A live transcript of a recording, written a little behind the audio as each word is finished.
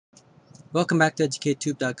Welcome back to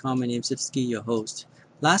EducateTube.com. My name is Sipsky, your host.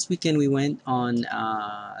 Last weekend we went on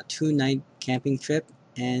a 2-night camping trip,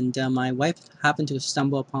 and my wife happened to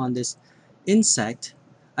stumble upon this insect.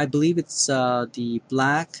 I believe it's the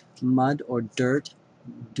black mud or dirt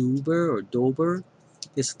dauber.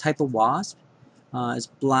 It's a type of wasp. It's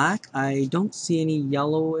black. I don't see any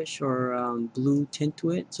yellowish or blue tint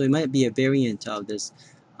to it, so it might be a variant of this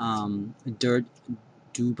dirt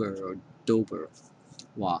dauber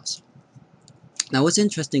wasp. Now, what's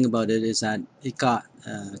interesting about it is that it got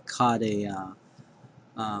caught a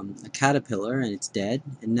caterpillar and it's dead,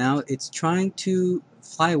 and now it's trying to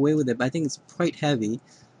fly away with it, but I think it's quite heavy.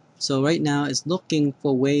 So right now it's looking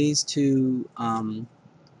for ways to,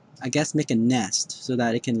 I guess, make a nest so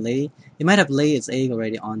that it can lay. It might have laid its egg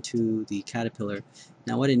already onto the caterpillar.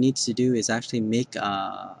 Now what it needs to do is actually make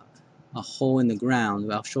a hole in the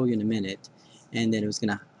ground. I'll show you in a minute, and then it was going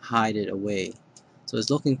to hide it away. So it's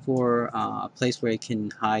looking for a place where it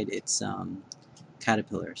can hide its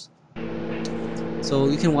caterpillars. So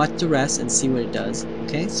you can watch the rest and see what it does.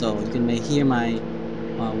 Okay, so you can hear my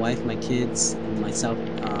wife, my kids, and myself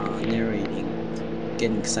narrating,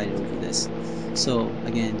 getting excited over this. So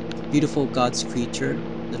again, beautiful God's creature,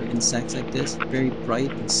 little insects like this, very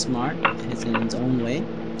bright and smart, and it's in its own way.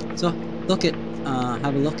 So look at,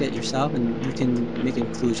 have a look at yourself, and you can make a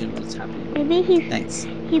conclusion what's happening. Maybe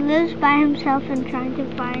he lives by himself and trying to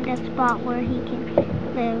find a spot where he can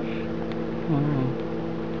live. Oh.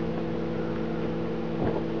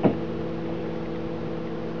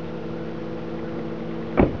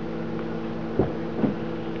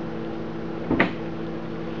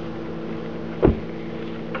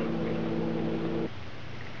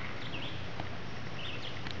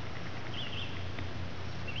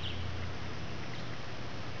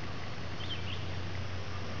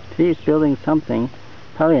 He's building something,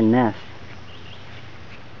 probably a nest.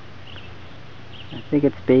 I think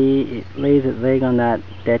it lays its egg on that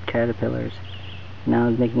dead caterpillars. Now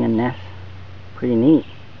it's making a nest. Pretty neat.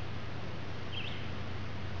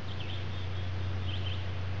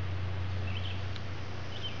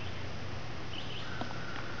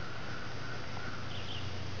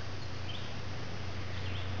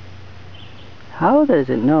 How does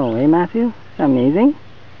it know, eh, Matthew? It's amazing.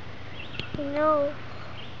 He knows.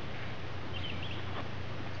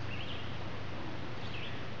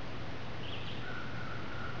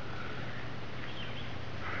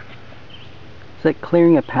 It's like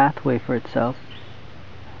clearing a pathway for itself.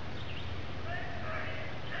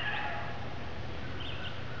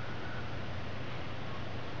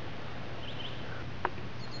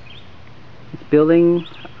 It's building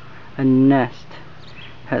a nest.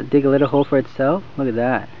 Dig a little hole for itself. Look at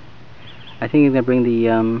that. I think it's gonna bring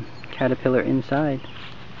the caterpillar inside.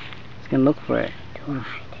 It's gonna look for it.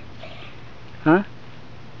 Huh?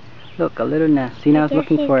 Look, a little nest. See, now it's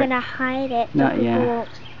looking for it. He's gonna hide it. Not so yet. People won't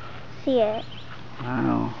see it.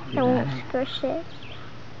 Wow. It won't squish it.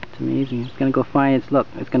 It's amazing. It's gonna go find it. Look,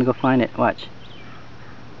 it's gonna go find it. Watch.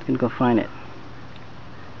 It's gonna go find it.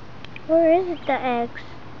 Where is it, the eggs?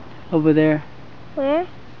 Over there. Where?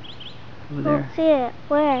 Over there. I don't see it.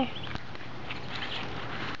 Where?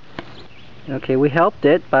 Okay, we helped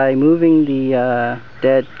it by moving the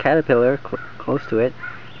dead caterpillar close to it.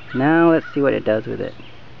 Now let's see what it does with it.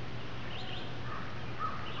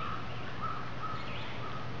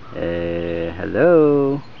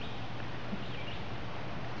 Hello.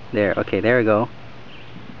 There. Okay, there we go.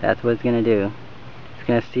 That's what it's gonna do. It's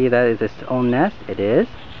gonna see that is its own nest. It is.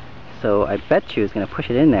 So I bet you it's gonna push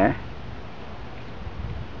it in there.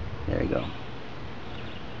 There we go.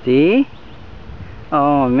 See?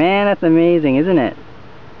 Oh man, that's amazing, isn't it?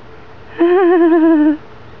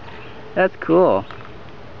 That's cool.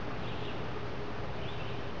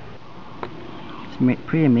 It's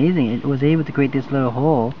pretty amazing. It was able to create this little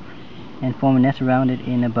hole and form a nest around it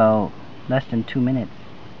in about less than 2 minutes.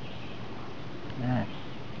 That.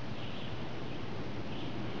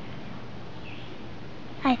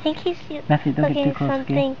 I think he's Matthew, don't looking get at too close,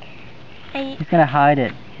 something. okay? He's gonna hide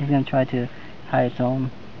it. He's gonna try to hide its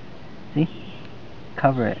own. See?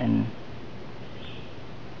 Cover it and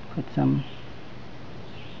put some.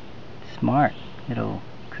 Smart little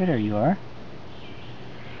critter you are.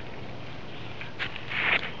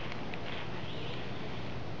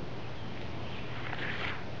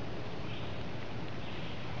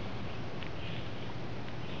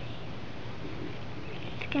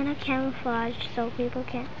 It's gonna camouflage so people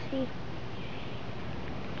can't see.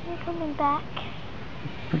 You're coming back.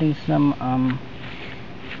 Putting some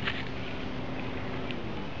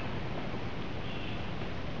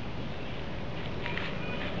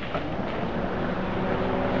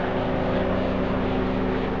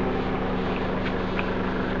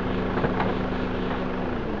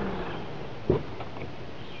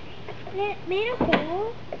it made a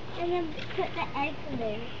hole and then put the eggs in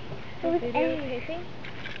there. It was amazing.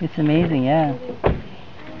 It's amazing, yeah.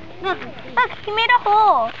 Look, he made a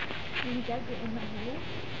hole. He dug it in the hole.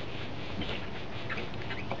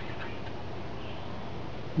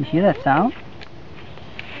 You hear that sound?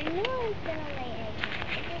 I knew I was gonna lay eggs.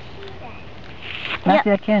 I can see that.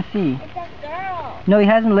 Matthew, I can't see. It's a girl. No, he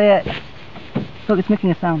hasn't laid it. Look, it's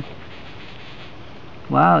making a sound.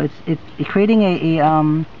 Wow, it's creating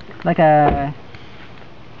a like a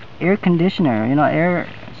air conditioner, you know,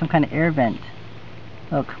 some kind of air vent.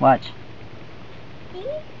 Look, watch. See?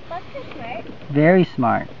 Bugs are smart. Very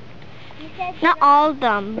smart. You said not all of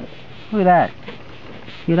them. Look at that.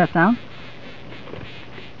 Hear that sound?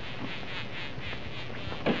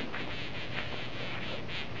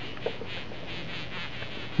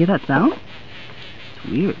 Hear that sound? It's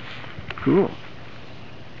weird. Cool.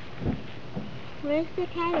 Where's the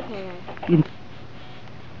caterpillar?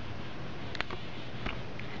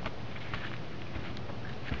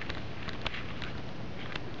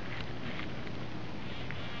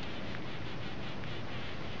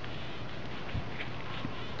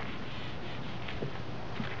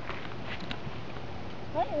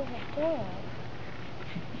 What is it doing?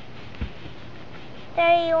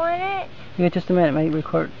 Daddy, you want it? Yeah, just a minute. Might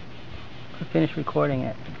finish recording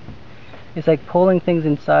it. It's like pulling things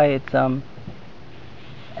inside. It's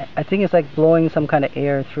I think it's like blowing some kind of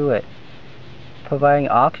air through it, providing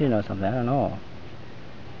oxygen or something. I don't know.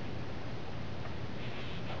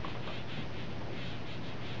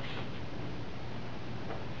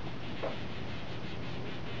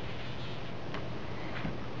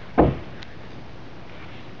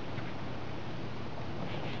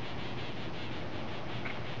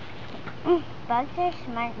 Bugs are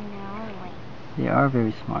smart in their own way. They are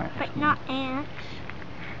very smart. But not ants.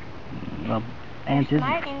 Well, ants They're is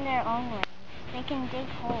smart in their own way. They can dig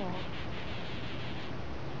holes.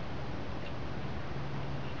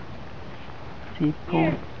 see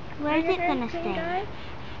pull. Where's it gonna stay?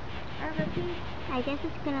 I guess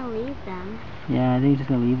it's gonna leave them. Yeah, I think it's just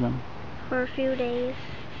gonna leave them For a few days.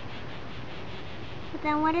 But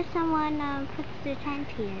then what if someone puts their tent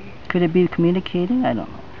here? Could it be communicating? I don't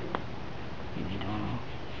know. Really don't know.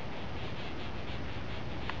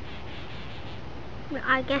 Well,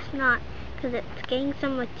 I guess not, because it's getting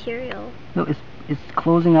some material. No, it's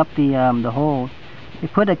closing up the hole. They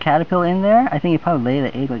put a caterpillar in there. I think it probably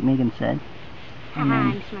laid the egg, like Megan said. Haha,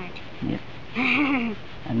 I'm smart. Yep.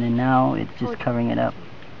 And then now it's just covering it up.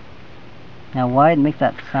 Now why it makes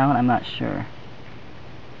that sound, I'm not sure.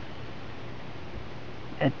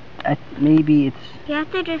 Maybe it's... You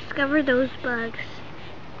have to discover those bugs.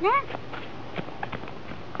 Yeah.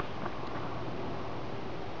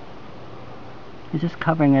 It's just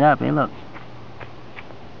covering it up. Hey, look.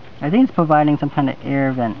 I think it's providing some kind of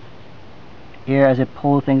air vent. Air as it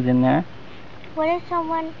pulls things in there. What if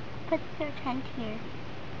someone puts their tent here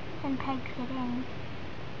and pegs it in?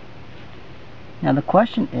 Now the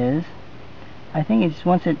question is, I think it just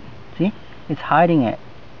wants it, see? It's hiding it.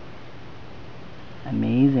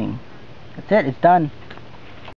 Amazing. That's it, it's done.